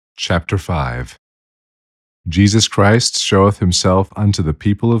Chapter 5. Jesus Christ showeth himself unto the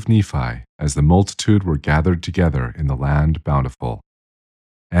people of Nephi, as the multitude were gathered together in the land Bountiful,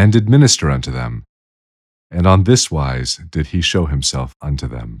 and did minister unto them. And on this wise did he show himself unto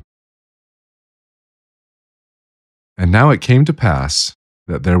them. And now it came to pass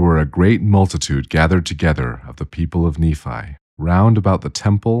that there were a great multitude gathered together of the people of Nephi, round about the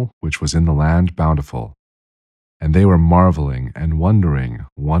temple which was in the land Bountiful. And they were marveling and wondering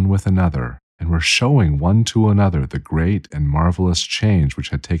one with another, and were showing one to another the great and marvelous change which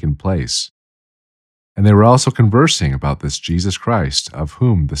had taken place. And they were also conversing about this Jesus Christ, of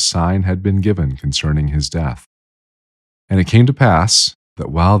whom the sign had been given concerning his death. And it came to pass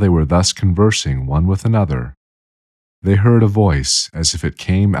that while they were thus conversing one with another, they heard a voice as if it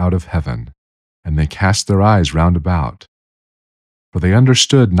came out of heaven, and they cast their eyes round about. For they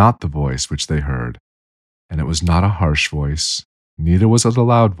understood not the voice which they heard, and it was not a harsh voice, neither was it a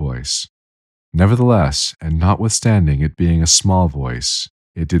loud voice. Nevertheless, and notwithstanding it being a small voice,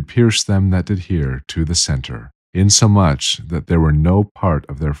 it did pierce them that did hear to the center, insomuch that there were no part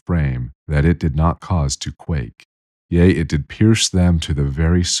of their frame that it did not cause to quake. Yea, it did pierce them to the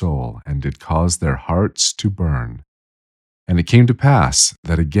very soul, and did cause their hearts to burn. And it came to pass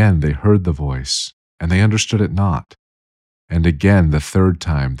that again they heard the voice, and they understood it not. And again the third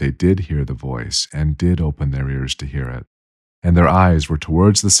time they did hear the voice, and did open their ears to hear it. And their eyes were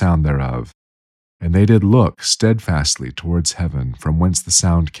towards the sound thereof, and they did look steadfastly towards heaven, from whence the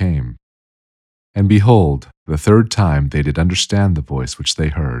sound came. And behold, the third time they did understand the voice which they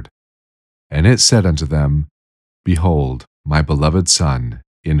heard. And it said unto them, Behold, my beloved Son,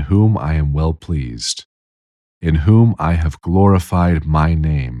 in whom I am well pleased, in whom I have glorified my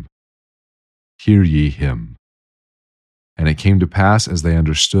name. Hear ye him. And it came to pass, as they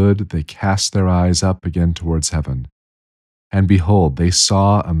understood, they cast their eyes up again towards heaven. And behold, they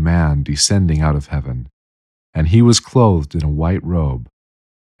saw a man descending out of heaven, and he was clothed in a white robe,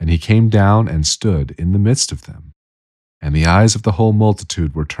 and he came down and stood in the midst of them. And the eyes of the whole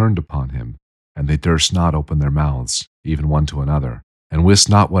multitude were turned upon him, and they durst not open their mouths, even one to another, and wist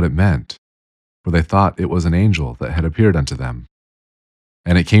not what it meant, for they thought it was an angel that had appeared unto them.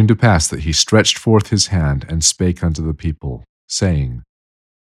 And it came to pass that he stretched forth his hand and spake unto the people, saying,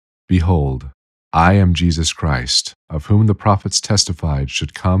 Behold, I am Jesus Christ, of whom the prophets testified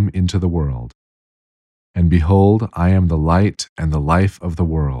should come into the world. And behold, I am the light and the life of the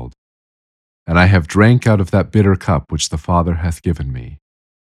world. And I have drank out of that bitter cup which the Father hath given me,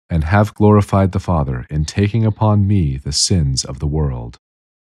 and have glorified the Father in taking upon me the sins of the world,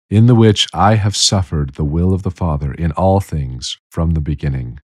 in the which I have suffered the will of the Father in all things from the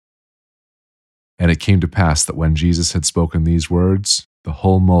beginning. And it came to pass that when Jesus had spoken these words, the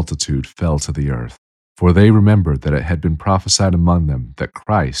whole multitude fell to the earth, for they remembered that it had been prophesied among them that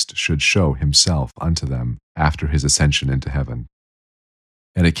Christ should show himself unto them after his ascension into heaven.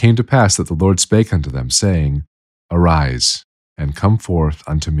 And it came to pass that the Lord spake unto them, saying, Arise, and come forth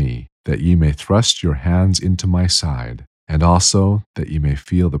unto me, that ye may thrust your hands into my side, and also that ye may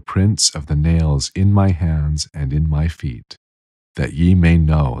feel the prints of the nails in my hands and in my feet, that ye may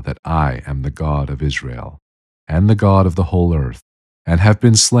know that I am the God of Israel, and the God of the whole earth, and have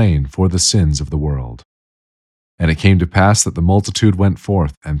been slain for the sins of the world. And it came to pass that the multitude went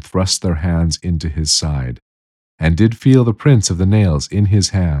forth and thrust their hands into his side, and did feel the prints of the nails in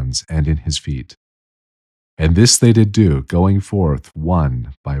his hands and in his feet. And this they did do, going forth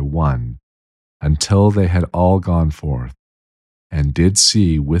one by one, until they had all gone forth, and did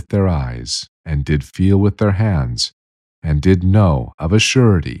see with their eyes, and did feel with their hands, and did know of a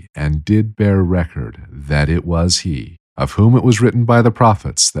surety, and did bear record that it was he, of whom it was written by the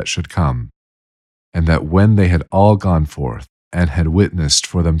prophets that should come. And that when they had all gone forth, and had witnessed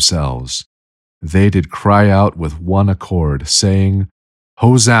for themselves, they did cry out with one accord, saying,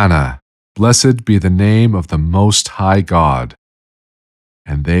 Hosanna! Blessed be the name of the Most High God.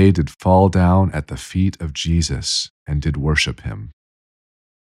 And they did fall down at the feet of Jesus, and did worship him.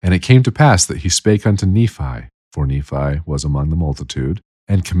 And it came to pass that he spake unto Nephi, for Nephi was among the multitude,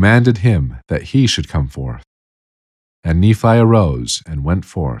 and commanded him that he should come forth. And Nephi arose, and went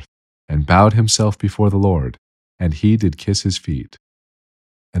forth, and bowed himself before the Lord, and he did kiss his feet.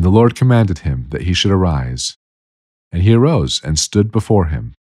 And the Lord commanded him that he should arise. And he arose, and stood before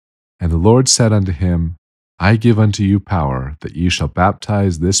him. And the Lord said unto him, I give unto you power, that ye shall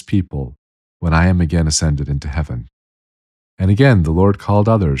baptize this people, when I am again ascended into heaven. And again the Lord called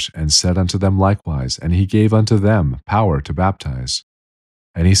others, and said unto them likewise, and he gave unto them power to baptize.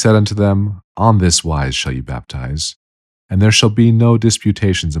 And he said unto them, On this wise shall ye baptize, and there shall be no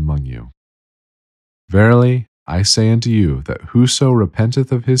disputations among you. Verily, I say unto you that whoso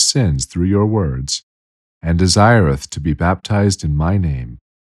repenteth of his sins through your words, and desireth to be baptized in my name,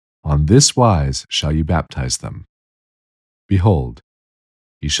 on this wise shall ye baptize them. Behold,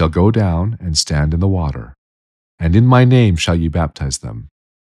 ye shall go down and stand in the water, and in my name shall ye baptize them.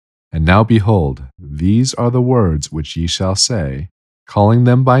 And now behold, these are the words which ye shall say, calling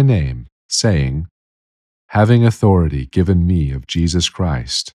them by name, saying, Having authority given me of Jesus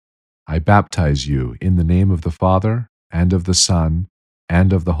Christ, I baptize you in the name of the Father, and of the Son,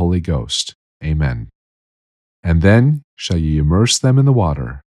 and of the Holy Ghost. Amen. And then shall ye immerse them in the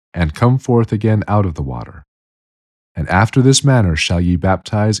water, and come forth again out of the water. And after this manner shall ye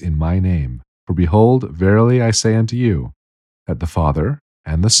baptize in my name. For behold, verily I say unto you, that the Father,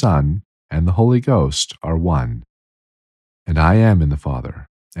 and the Son, and the Holy Ghost are one. And I am in the Father,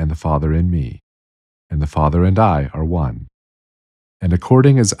 and the Father in me, and the Father and I are one. And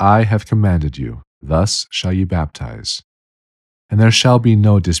according as I have commanded you, thus shall ye baptize. And there shall be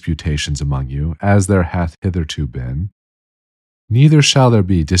no disputations among you, as there hath hitherto been. Neither shall there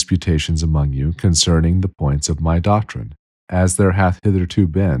be disputations among you concerning the points of my doctrine, as there hath hitherto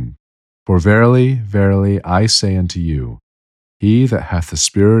been. For verily, verily, I say unto you, he that hath the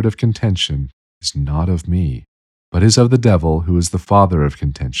spirit of contention is not of me, but is of the devil, who is the father of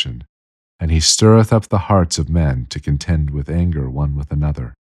contention. And he stirreth up the hearts of men to contend with anger one with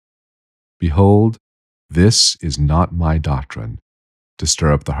another. Behold, this is not my doctrine, to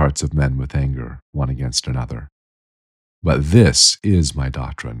stir up the hearts of men with anger one against another. But this is my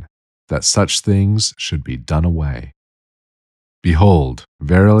doctrine, that such things should be done away. Behold,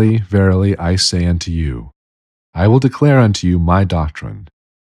 verily, verily, I say unto you, I will declare unto you my doctrine.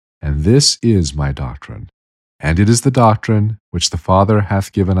 And this is my doctrine, and it is the doctrine which the Father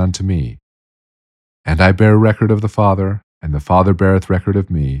hath given unto me. And I bear record of the Father, and the Father beareth record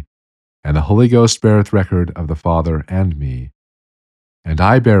of me, and the Holy Ghost beareth record of the Father and me. And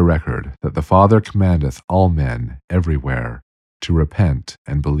I bear record that the Father commandeth all men everywhere to repent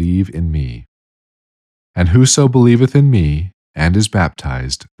and believe in me. And whoso believeth in me, and is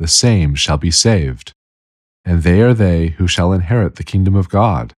baptized, the same shall be saved. And they are they who shall inherit the kingdom of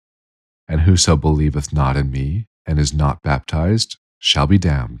God. And whoso believeth not in me, and is not baptized, shall be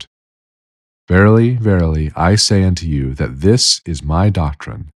damned. Verily, verily, I say unto you that this is my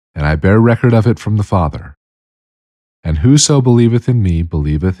doctrine, and I bear record of it from the Father. And whoso believeth in me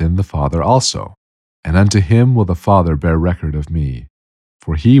believeth in the Father also, and unto him will the Father bear record of me,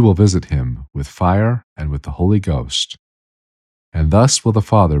 for he will visit him with fire and with the Holy Ghost. And thus will the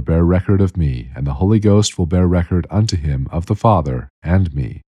Father bear record of me, and the Holy Ghost will bear record unto him of the Father and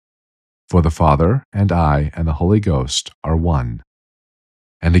me. For the Father, and I, and the Holy Ghost are one.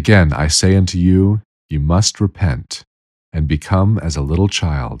 And again I say unto you, ye must repent, and become as a little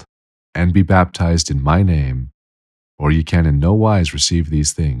child, and be baptized in my name, or ye can in no wise receive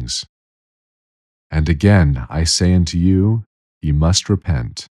these things. And again I say unto you, ye must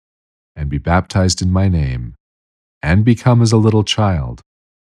repent, and be baptized in my name, and become as a little child,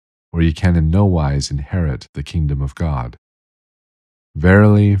 or ye can in no wise inherit the kingdom of God.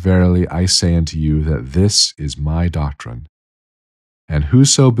 Verily, verily, I say unto you that this is my doctrine. And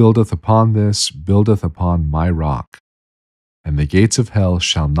whoso buildeth upon this buildeth upon my rock, and the gates of hell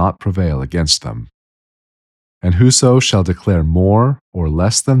shall not prevail against them. And whoso shall declare more or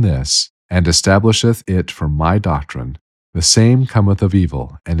less than this, and establisheth it for my doctrine, the same cometh of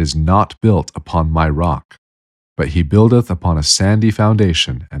evil, and is not built upon my rock. But he buildeth upon a sandy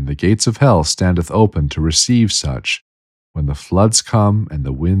foundation, and the gates of hell standeth open to receive such, when the floods come and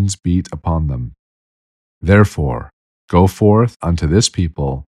the winds beat upon them. Therefore, go forth unto this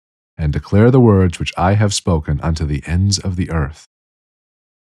people, and declare the words which I have spoken unto the ends of the earth.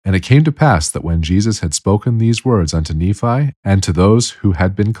 And it came to pass that when Jesus had spoken these words unto Nephi, and to those who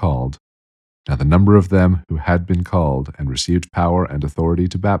had been called, now the number of them who had been called and received power and authority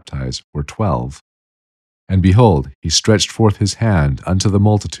to baptize were 12. And behold, he stretched forth his hand unto the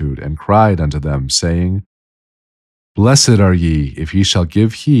multitude, and cried unto them, saying, Blessed are ye, if ye shall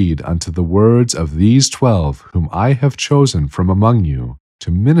give heed unto the words of these 12, whom I have chosen from among you,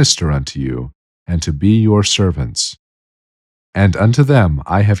 to minister unto you, and to be your servants. And unto them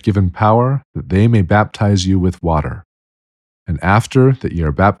I have given power, that they may baptize you with water. And after that ye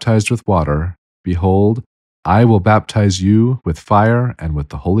are baptized with water, behold, I will baptize you with fire and with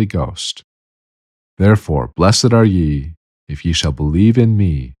the Holy Ghost. Therefore, blessed are ye, if ye shall believe in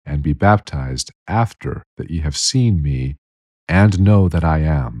me, and be baptized after that ye have seen me, and know that I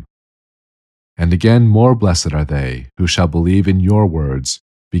am. And again more blessed are they, who shall believe in your words,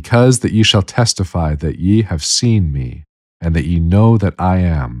 because that ye shall testify that ye have seen me, and that ye know that I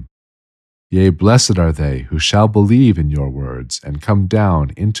am. Yea, blessed are they who shall believe in your words and come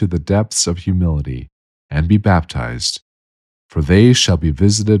down into the depths of humility and be baptized, for they shall be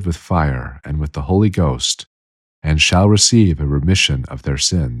visited with fire and with the Holy Ghost, and shall receive a remission of their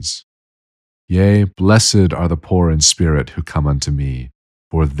sins. Yea, blessed are the poor in spirit who come unto me,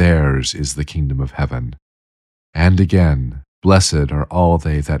 for theirs is the kingdom of heaven. And again, blessed are all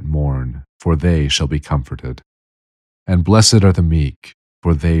they that mourn, for they shall be comforted. And blessed are the meek,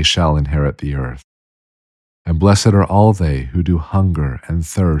 for they shall inherit the earth. And blessed are all they who do hunger and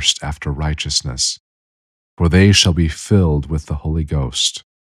thirst after righteousness, for they shall be filled with the Holy Ghost.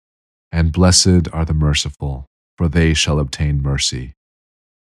 And blessed are the merciful, for they shall obtain mercy.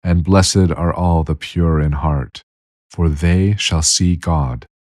 And blessed are all the pure in heart, for they shall see God.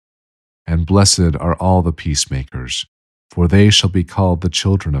 And blessed are all the peacemakers, for they shall be called the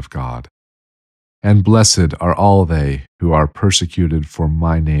children of God. And blessed are all they who are persecuted for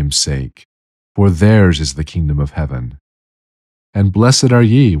my name's sake, for theirs is the kingdom of heaven. And blessed are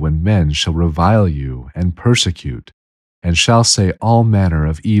ye when men shall revile you and persecute, and shall say all manner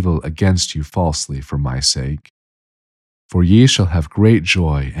of evil against you falsely for my sake. For ye shall have great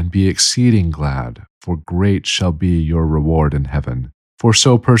joy and be exceeding glad, for great shall be your reward in heaven. For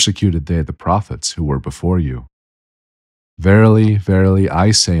so persecuted they the prophets who were before you. Verily, verily,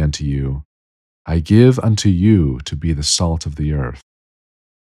 I say unto you, I give unto you to be the salt of the earth.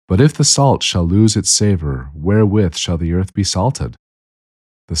 But if the salt shall lose its savour, wherewith shall the earth be salted?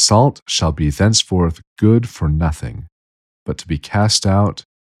 The salt shall be thenceforth good for nothing, but to be cast out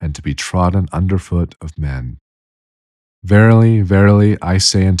and to be trodden under foot of men. Verily, verily, I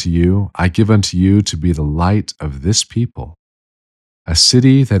say unto you, I give unto you to be the light of this people. A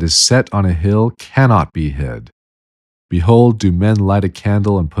city that is set on a hill cannot be hid. Behold, do men light a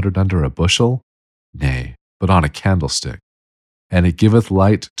candle and put it under a bushel? Nay, but on a candlestick, and it giveth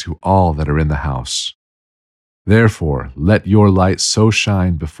light to all that are in the house. Therefore let your light so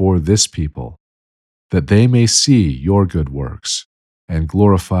shine before this people, that they may see your good works, and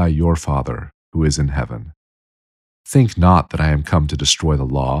glorify your Father who is in heaven. Think not that I am come to destroy the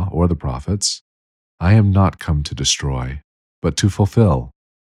law or the prophets. I am not come to destroy, but to fulfill.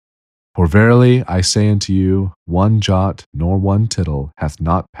 For verily I say unto you, one jot nor one tittle hath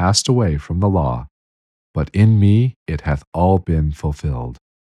not passed away from the law, but in me it hath all been fulfilled.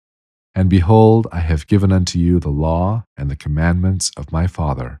 And behold, I have given unto you the law and the commandments of my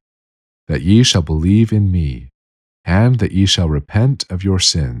Father, that ye shall believe in me, and that ye shall repent of your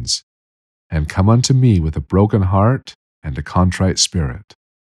sins, and come unto me with a broken heart and a contrite spirit.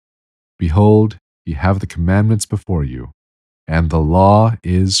 Behold, ye have the commandments before you, and the law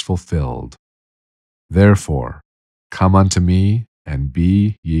is fulfilled. Therefore, come unto me, and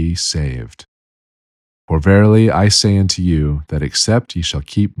be ye saved. For verily I say unto you, that except ye shall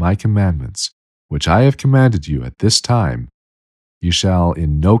keep my commandments, which I have commanded you at this time, ye shall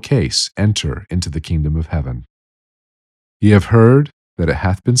in no case enter into the kingdom of heaven. Ye have heard that it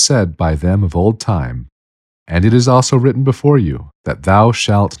hath been said by them of old time, and it is also written before you, that thou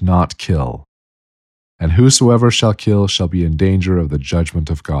shalt not kill. And whosoever shall kill shall be in danger of the judgment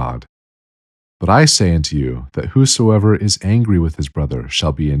of God. But I say unto you, that whosoever is angry with his brother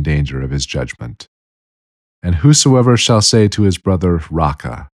shall be in danger of his judgment. And whosoever shall say to his brother,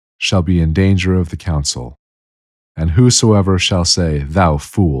 Raca, shall be in danger of the council. And whosoever shall say, Thou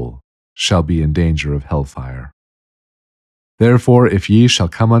fool, shall be in danger of hellfire. Therefore, if ye shall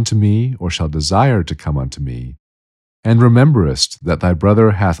come unto me, or shall desire to come unto me, and rememberest that thy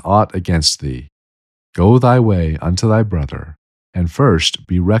brother hath aught against thee, go thy way unto thy brother, and first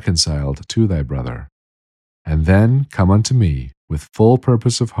be reconciled to thy brother, and then come unto me with full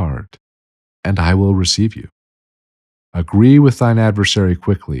purpose of heart, and I will receive you. Agree with thine adversary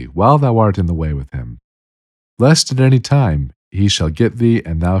quickly, while thou art in the way with him, lest at any time he shall get thee,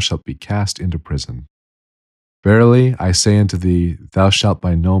 and thou shalt be cast into prison. Verily I say unto thee, thou shalt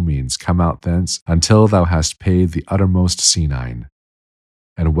by no means come out thence until thou hast paid the uttermost senine.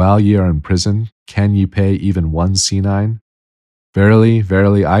 And while ye are in prison, can ye pay even one senine? Verily,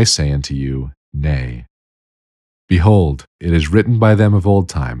 verily, I say unto you, Nay. Behold, it is written by them of old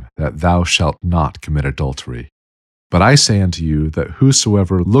time, that thou shalt not commit adultery. But I say unto you, that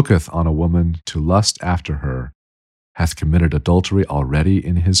whosoever looketh on a woman to lust after her, hath committed adultery already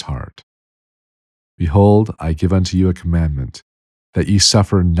in his heart. Behold, I give unto you a commandment, that ye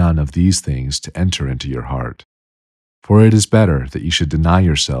suffer none of these things to enter into your heart. For it is better that ye should deny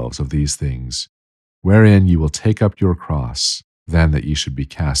yourselves of these things, wherein ye will take up your cross, than that ye should be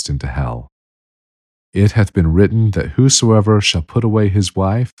cast into hell. It hath been written that whosoever shall put away his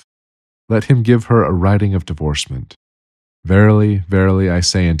wife, let him give her a writing of divorcement. Verily, verily, I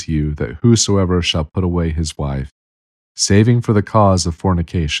say unto you, that whosoever shall put away his wife, saving for the cause of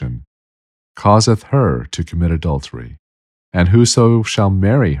fornication, causeth her to commit adultery. And whoso shall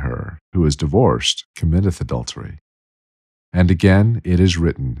marry her who is divorced committeth adultery. And again it is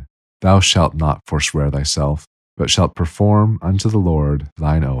written, Thou shalt not forswear thyself, but shalt perform unto the Lord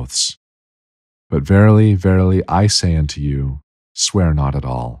thine oaths. But verily, verily, I say unto you, swear not at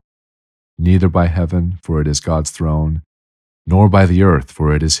all, neither by heaven, for it is God's throne, nor by the earth,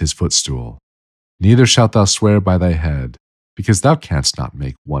 for it is his footstool. Neither shalt thou swear by thy head, because thou canst not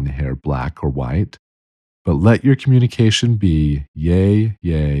make one hair black or white. But let your communication be yea,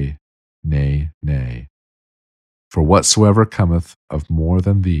 yea, nay, nay. For whatsoever cometh of more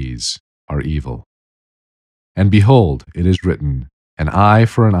than these are evil. And behold, it is written, An eye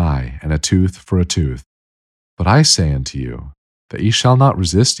for an eye, and a tooth for a tooth. But I say unto you, that ye shall not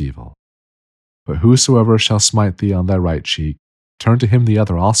resist evil. But whosoever shall smite thee on thy right cheek, turn to him the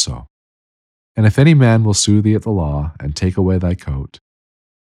other also. And if any man will sue thee at the law, and take away thy coat,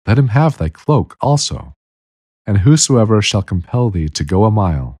 let him have thy cloak also. And whosoever shall compel thee to go a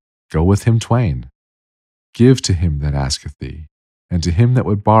mile, go with him twain. Give to him that asketh thee, and to him that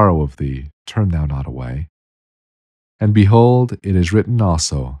would borrow of thee, turn thou not away. And behold, it is written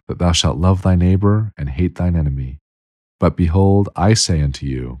also, that thou shalt love thy neighbor, and hate thine enemy. But behold, I say unto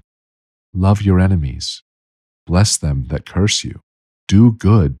you, love your enemies, bless them that curse you, do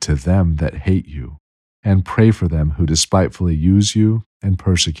good to them that hate you, and pray for them who despitefully use you and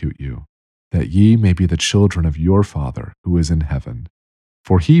persecute you, that ye may be the children of your Father who is in heaven.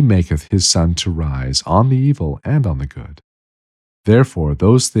 For he maketh his sun to rise on the evil and on the good. Therefore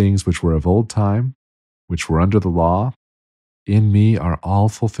those things which were of old time, which were under the law, in me are all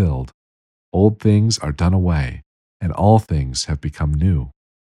fulfilled. Old things are done away, and all things have become new.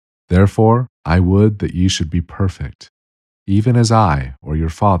 Therefore I would that ye should be perfect, even as I, or your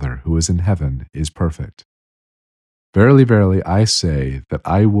Father who is in heaven, is perfect. Verily, verily, I say that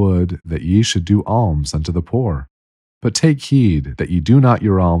I would that ye should do alms unto the poor. But take heed that ye do not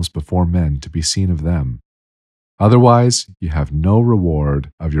your alms before men to be seen of them. Otherwise ye have no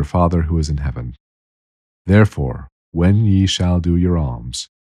reward of your Father who is in heaven. Therefore, when ye shall do your alms,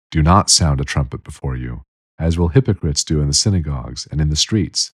 do not sound a trumpet before you, as will hypocrites do in the synagogues and in the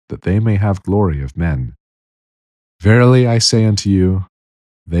streets, that they may have glory of men. Verily I say unto you,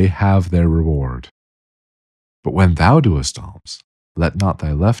 they have their reward. But when thou doest alms, let not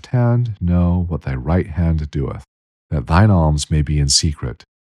thy left hand know what thy right hand doeth, that thine alms may be in secret.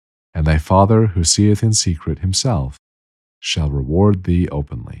 And thy Father who seeth in secret himself shall reward thee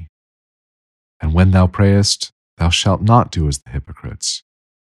openly. And when thou prayest, thou shalt not do as the hypocrites,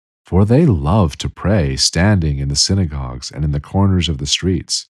 for they love to pray standing in the synagogues and in the corners of the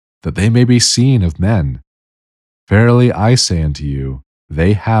streets, that they may be seen of men. Verily I say unto you,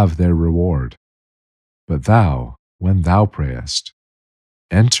 they have their reward. But thou, when thou prayest,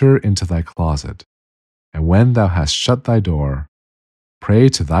 enter into thy closet, and when thou hast shut thy door, pray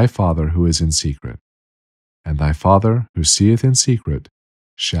to thy Father who is in secret, and thy Father who seeth in secret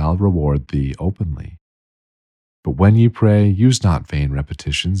shall reward thee openly. But when ye pray, use not vain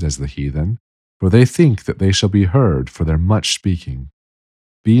repetitions as the heathen, for they think that they shall be heard for their much speaking.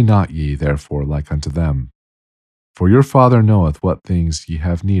 Be not ye therefore like unto them. For your Father knoweth what things ye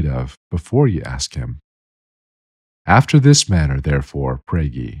have need of before ye ask him. After this manner therefore pray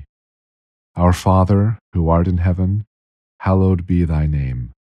ye, Our Father, who art in heaven, hallowed be thy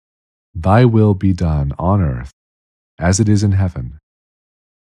name. Thy will be done on earth as it is in heaven.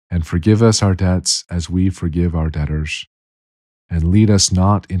 And forgive us our debts as we forgive our debtors. And lead us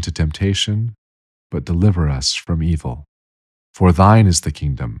not into temptation, but deliver us from evil. For thine is the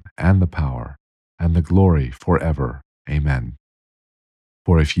kingdom, and the power, and the glory forever. Amen.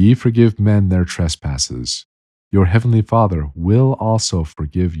 For if ye forgive men their trespasses, your heavenly Father will also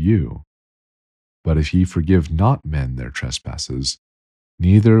forgive you. But if ye forgive not men their trespasses,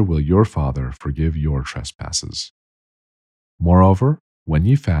 neither will your Father forgive your trespasses. Moreover, when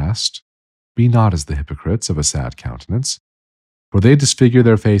ye fast, be not as the hypocrites of a sad countenance, for they disfigure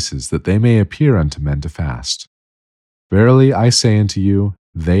their faces, that they may appear unto men to fast. Verily I say unto you,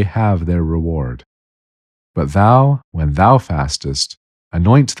 they have their reward. But thou, when thou fastest,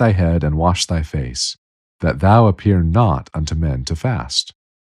 anoint thy head and wash thy face, that thou appear not unto men to fast,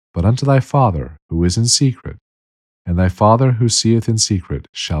 but unto thy Father who is in secret, and thy Father who seeth in secret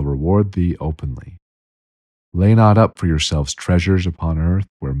shall reward thee openly. Lay not up for yourselves treasures upon earth,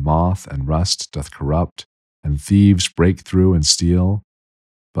 where moth and rust doth corrupt, and thieves break through and steal.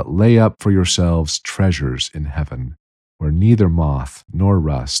 But lay up for yourselves treasures in heaven, where neither moth nor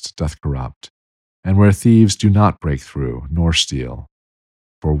rust doth corrupt, and where thieves do not break through nor steal.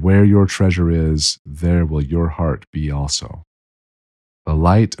 For where your treasure is, there will your heart be also. The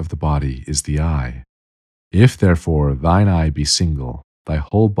light of the body is the eye. If therefore thine eye be single, thy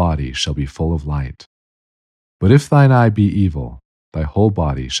whole body shall be full of light. But if thine eye be evil, thy whole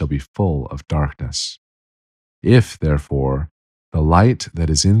body shall be full of darkness. If therefore the light that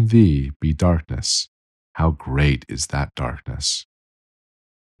is in thee be darkness, how great is that darkness!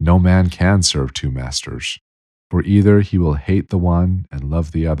 No man can serve two masters, for either he will hate the one and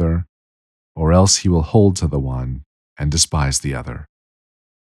love the other, or else he will hold to the one and despise the other.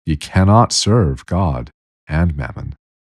 Ye cannot serve God and Mammon.